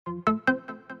Hi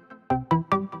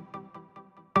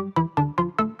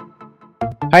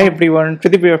everyone,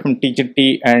 Tridib here from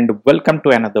TGT and welcome to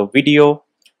another video.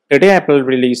 Today Apple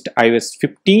released iOS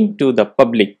 15 to the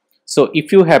public. So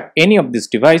if you have any of these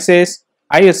devices,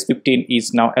 iOS 15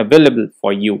 is now available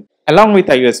for you. Along with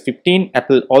iOS 15,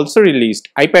 Apple also released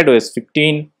iPadOS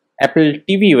 15, Apple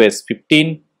tvOS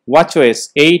 15, watchOS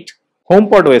 8,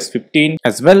 HomePodOS 15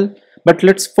 as well. But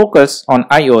let's focus on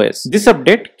iOS. This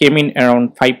update came in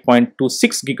around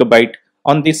 5.26 GB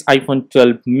on this iPhone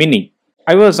 12 mini.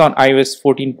 I was on iOS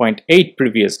 14.8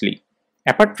 previously.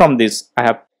 Apart from this, I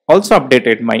have also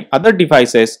updated my other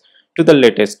devices to the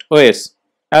latest OS.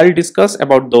 I'll discuss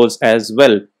about those as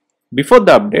well. Before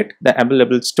the update, the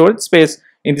available storage space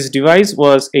in this device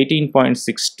was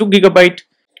 18.62 GB.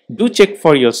 Do check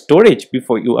for your storage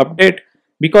before you update,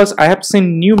 because I have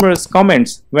seen numerous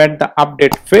comments where the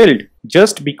update failed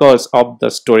just because of the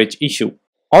storage issue.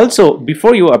 Also,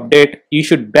 before you update, you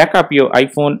should back up your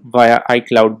iPhone via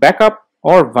iCloud backup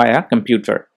or via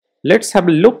computer. Let's have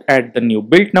a look at the new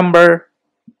build number.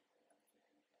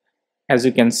 As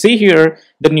you can see here,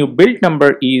 the new build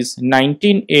number is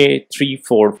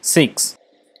 19A346.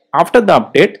 After the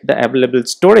update, the available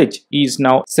storage is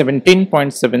now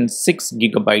 17.76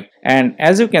 GB, and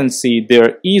as you can see,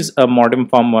 there is a modem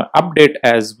firmware update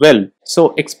as well,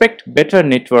 so expect better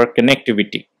network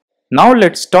connectivity. Now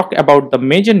let's talk about the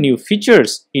major new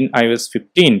features in iOS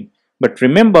 15. But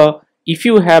remember, if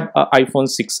you have an iPhone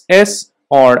 6s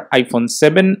or iPhone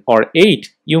 7 or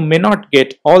 8, you may not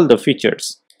get all the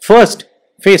features. First,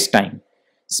 FaceTime.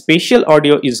 Spatial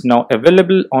audio is now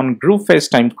available on group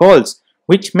FaceTime calls,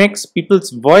 which makes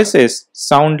people's voices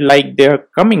sound like they are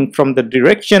coming from the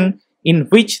direction in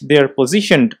which they are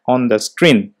positioned on the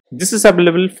screen. This is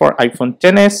available for iPhone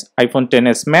XS, iPhone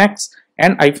XS Max,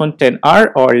 and iPhone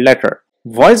XR or later.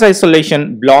 Voice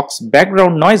isolation blocks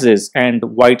background noises, and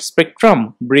wide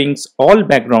spectrum brings all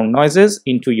background noises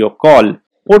into your call.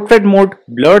 Portrait mode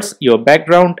blurs your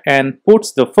background and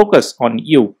puts the focus on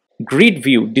you. Grid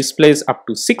view displays up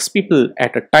to 6 people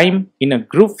at a time in a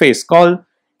group face call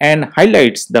and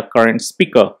highlights the current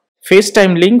speaker.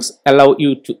 FaceTime links allow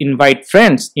you to invite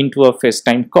friends into a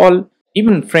FaceTime call.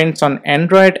 Even friends on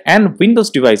Android and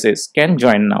Windows devices can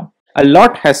join now. A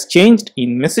lot has changed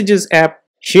in Messages app.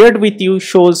 Shared with You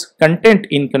shows content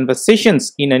in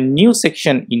conversations in a new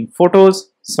section in Photos,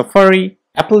 Safari,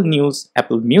 Apple News,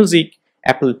 Apple Music,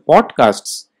 Apple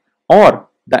Podcasts, or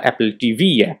the Apple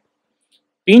TV app.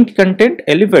 Pinned content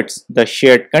elevates the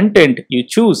shared content you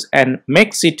choose and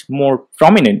makes it more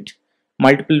prominent.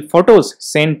 Multiple photos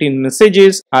sent in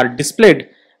Messages are displayed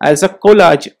as a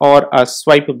collage or a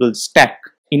swipeable stack.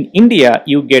 In India,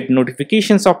 you get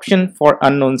notifications option for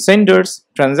unknown senders,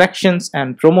 transactions,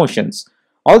 and promotions.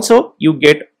 Also, you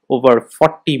get over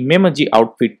 40 Memoji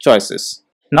outfit choices.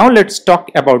 Now let's talk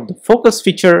about the Focus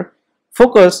feature.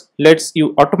 Focus lets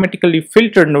you automatically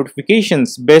filter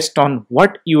notifications based on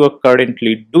what you are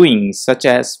currently doing, such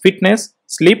as fitness,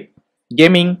 sleep,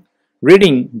 gaming,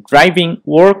 reading, driving,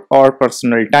 work, or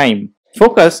personal time.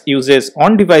 Focus uses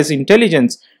on-device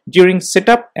intelligence during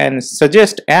setup and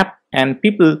suggests app and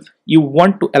people you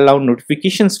want to allow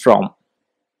notifications from.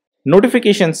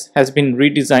 Notifications has been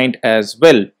redesigned as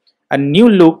well. A new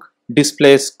look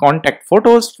displays contact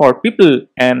photos for people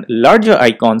and larger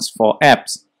icons for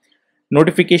apps.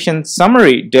 Notification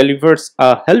Summary delivers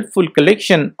a helpful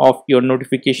collection of your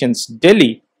notifications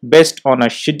daily based on a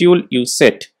schedule you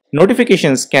set.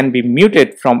 Notifications can be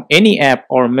muted from any app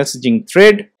or messaging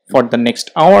thread for the next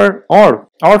hour or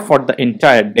for the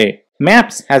entire day.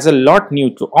 Maps has a lot new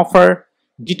to offer.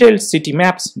 Detailed city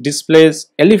maps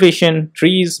displays elevation,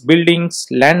 trees, buildings,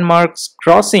 landmarks,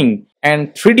 crossing,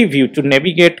 and 3D view to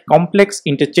navigate complex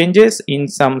interchanges in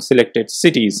some selected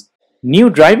cities.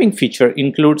 New driving feature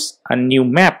includes a new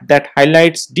map that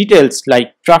highlights details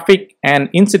like traffic and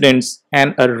incidents,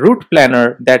 and a route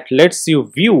planner that lets you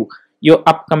view your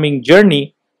upcoming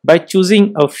journey by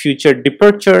choosing a future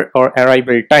departure or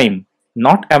arrival time.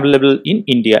 Not available in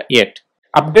India yet.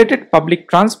 Updated public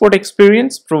transport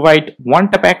experience provide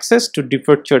one-tap access to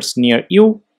departures near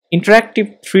you.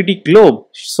 Interactive 3D globe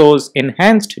shows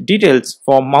enhanced details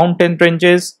for mountain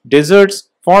ranges, deserts,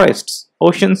 forests,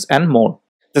 oceans, and more.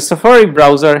 The Safari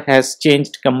browser has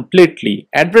changed completely.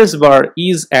 Address bar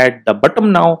is at the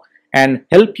bottom now and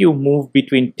help you move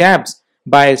between tabs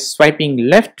by swiping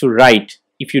left to right.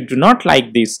 If you do not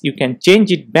like this, you can change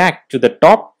it back to the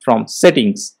top from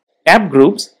settings. Tab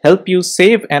groups help you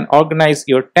save and organize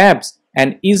your tabs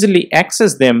and easily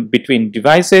access them between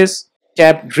devices.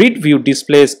 Tab Grid View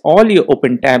displays all your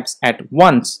open tabs at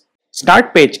once.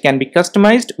 Start page can be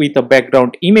customized with a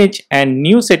background image and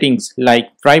new settings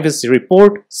like privacy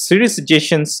report, Siri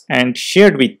suggestions, and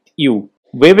shared with you.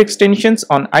 Web extensions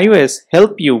on iOS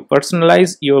help you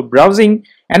personalize your browsing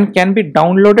and can be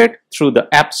downloaded through the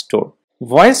App Store.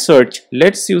 Voice search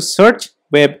lets you search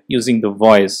web using the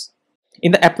voice.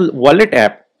 In the Apple Wallet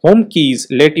app, home keys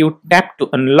let you tap to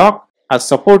unlock a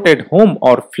supported home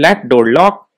or flat door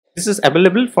lock. This is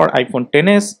available for iPhone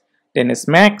XS, XS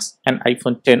Max, and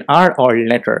iPhone XR or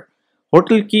later.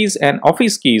 Hotel keys and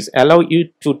office keys allow you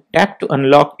to tap to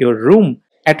unlock your room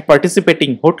at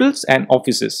participating hotels and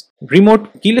offices.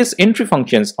 Remote keyless entry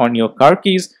functions on your car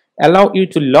keys allow you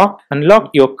to unlock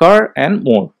your car and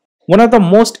more. One of the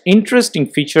most interesting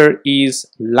features is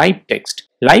live text.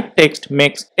 Live text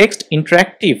makes text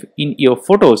interactive in your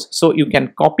photos, so you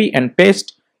can copy and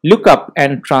paste, look up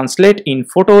and translate in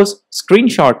photos,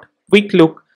 screenshot, quick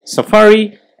look,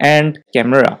 Safari, and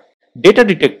camera. Data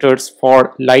detectors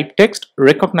for live text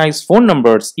recognize phone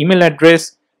numbers, email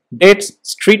address, dates,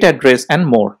 street address, and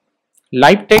more.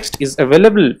 Live text is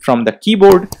available from the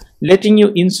keyboard, letting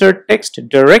you insert text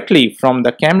directly from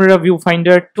the camera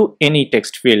viewfinder to any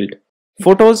text field.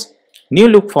 Photos, new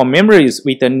look for memories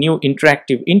with a new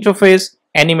interactive interface,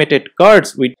 animated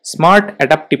cards with smart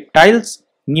adaptive tiles,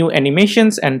 new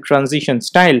animations and transition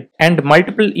style, and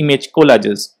multiple image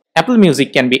collages. Apple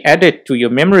Music can be added to your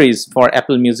memories for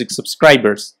Apple Music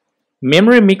subscribers.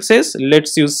 Memory mixes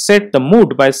lets you set the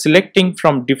mood by selecting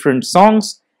from different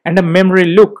songs and a memory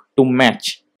look to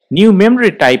match. New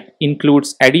memory type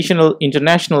includes additional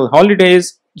international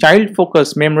holidays, child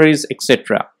focus memories,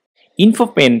 etc.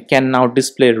 InfoPen can now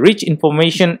display rich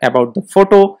information about the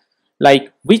photo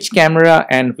like which camera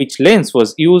and which lens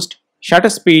was used, shutter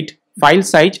speed, file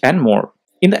size, and more.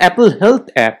 In the Apple Health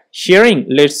app, sharing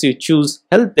lets you choose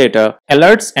health data,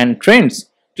 alerts, and trends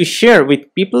to share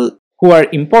with people who are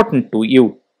important to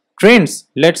you. Trends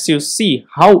lets you see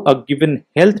how a given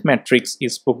health matrix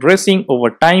is progressing over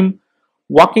time.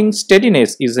 Walking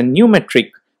steadiness is a new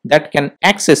metric that can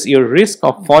access your risk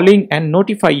of falling and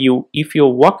notify you if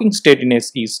your walking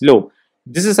steadiness is low.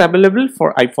 This is available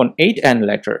for iPhone 8 and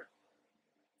later.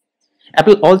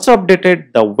 Apple also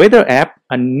updated the Weather app.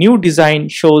 A new design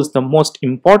shows the most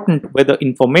important weather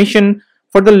information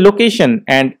for the location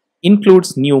and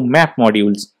includes new map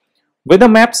modules. Weather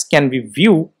maps can be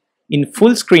viewed in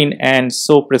full screen and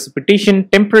show precipitation,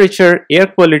 temperature, air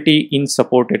quality in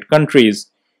supported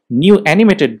countries. New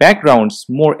animated backgrounds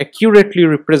more accurately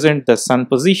represent the sun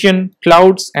position,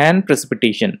 clouds, and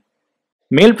precipitation.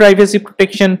 Mail privacy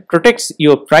protection protects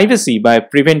your privacy by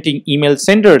preventing email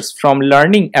senders from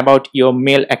learning about your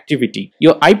mail activity,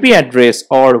 your IP address,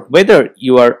 or whether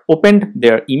you are opened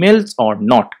their emails or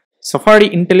not.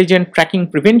 Safari Intelligent Tracking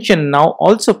Prevention now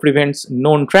also prevents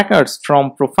known trackers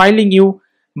from profiling you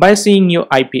by seeing your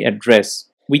IP address.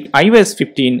 With iOS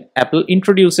 15, Apple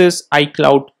introduces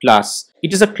iCloud Plus.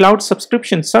 It is a cloud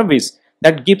subscription service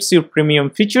that gives you premium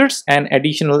features and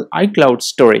additional iCloud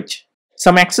storage.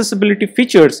 Some accessibility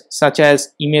features such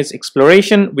as image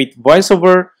exploration with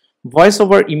voiceover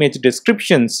image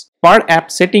descriptions, per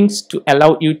app settings to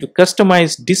allow you to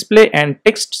customize display and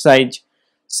text size,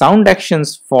 sound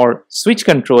actions for switch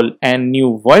control, and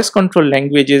new voice control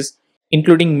languages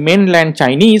including mainland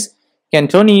Chinese,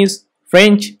 Cantonese,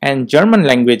 French, and German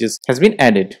languages has been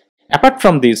added. Apart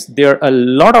from this, there are a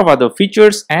lot of other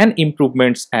features and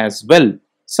improvements as well,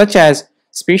 such as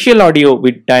spatial audio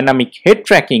with dynamic head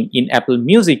tracking in Apple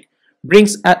Music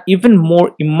brings an even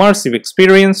more immersive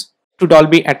experience to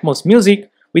Dolby Atmos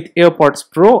music with AirPods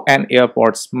Pro and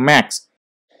AirPods Max.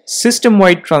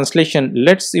 System-wide translation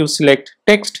lets you select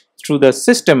text through the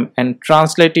system and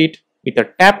translate it with a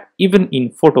tap even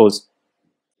in photos.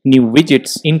 New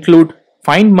widgets include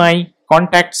Find My,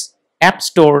 Contacts, App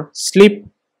Store, Sleep,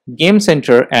 Game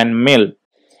Center, and Mail.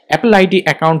 Apple ID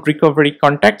account recovery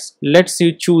contacts lets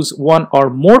you choose one or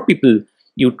more people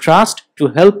you trust to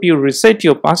help you reset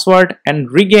your password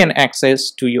and regain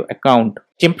access to your account.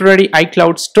 Temporary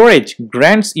iCloud storage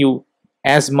grants you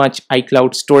as much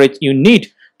iCloud storage you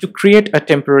need to create a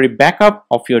temporary backup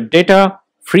of your data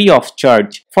free of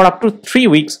charge for up to 3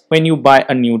 weeks when you buy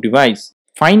a new device.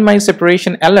 Find My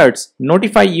separation alerts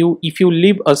notify you if you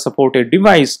leave a supported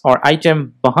device or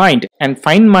item behind, and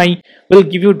Find My will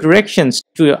give you directions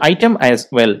to your item as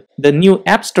well. The new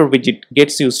App Store widget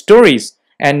gets you stories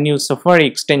and new Safari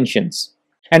extensions.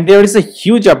 And there is a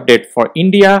huge update for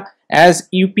India as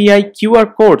UPI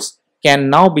QR codes can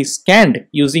now be scanned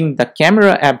using the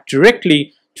camera app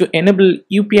directly to enable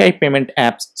UPI payment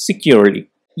apps securely.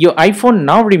 Your iPhone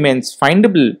now remains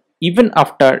findable even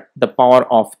after the power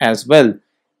off as well.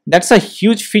 That's a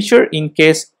huge feature in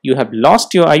case you have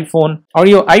lost your iPhone or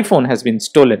your iPhone has been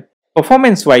stolen.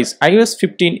 Performance wise, iOS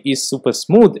 15 is super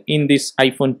smooth in this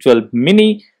iPhone 12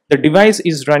 mini. The device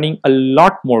is running a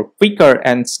lot more quicker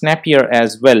and snappier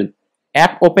as well.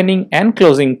 App opening and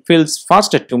closing feels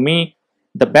faster to me.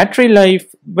 The battery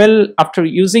life, well, after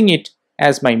using it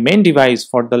as my main device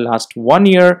for the last 1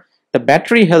 year, the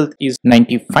battery health is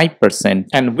 95%,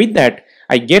 and with that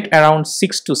I get around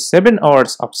 6 to 7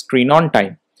 hours of screen on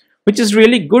time, which is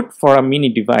really good for a mini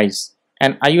device,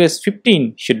 and iOS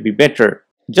 15 should be better.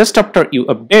 Just after you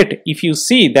update, if you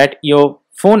see that your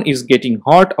phone is getting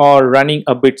hot or running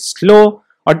a bit slow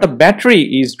or the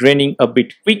battery is draining a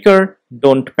bit quicker,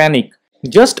 don't panic.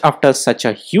 Just after such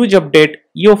a huge update,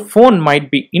 your phone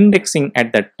might be indexing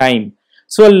at that time,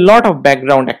 so a lot of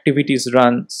background activities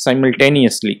run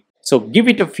simultaneously. So give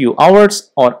it a few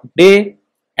hours or day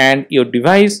and your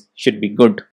device should be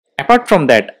good. Apart from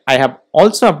that, I have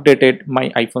also updated my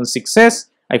iPhone 6s,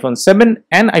 iPhone 7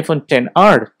 and iPhone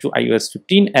XR to iOS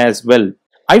 15 as well.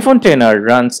 iPhone XR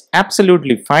runs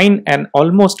absolutely fine and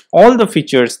almost all the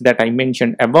features that I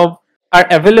mentioned above are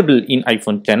available in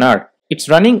iPhone XR. It's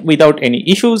running without any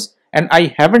issues and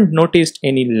I haven't noticed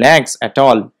any lags at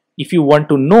all. If you want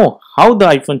to know how the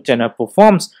iPhone XR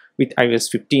performs with iOS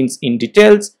 15s in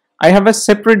details, I have a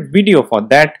separate video for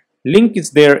that. Link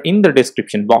is there in the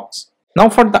description box. Now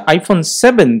for the iPhone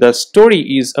 7, the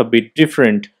story is a bit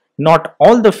different. Not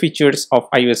all the features of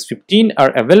iOS 15 are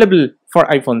available for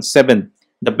iPhone 7.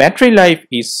 The battery life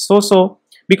is so-so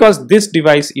because this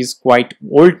device is quite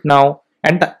old now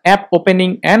and the app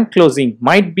opening and closing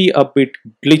might be a bit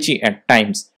glitchy at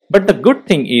times. But the good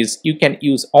thing is you can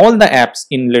use all the apps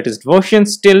in latest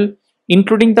versions still,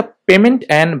 including the payment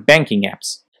and banking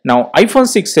apps. Now iPhone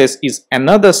 6s is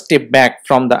another step back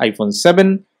from the iPhone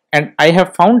 7 and I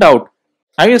have found out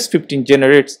iOS 15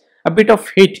 generates a bit of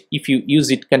hit if you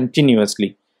use it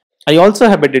continuously. I also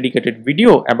have a dedicated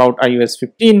video about iOS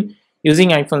 15 using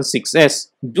iPhone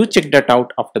 6s. Do check that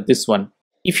out after this one.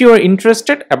 If you are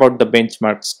interested about the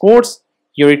benchmark scores,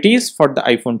 here it is for the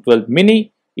iPhone 12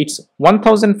 mini. It's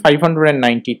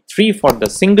 1593 for the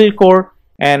single core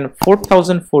and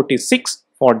 4046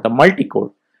 for the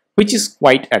multi-core, which is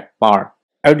quite at par.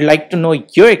 I would like to know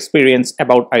your experience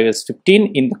about iOS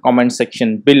 15 in the comment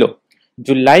section below.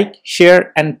 Do like,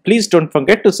 share and please don't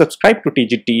forget to subscribe to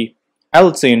TGT.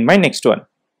 I'll see you in my next one.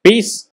 Peace.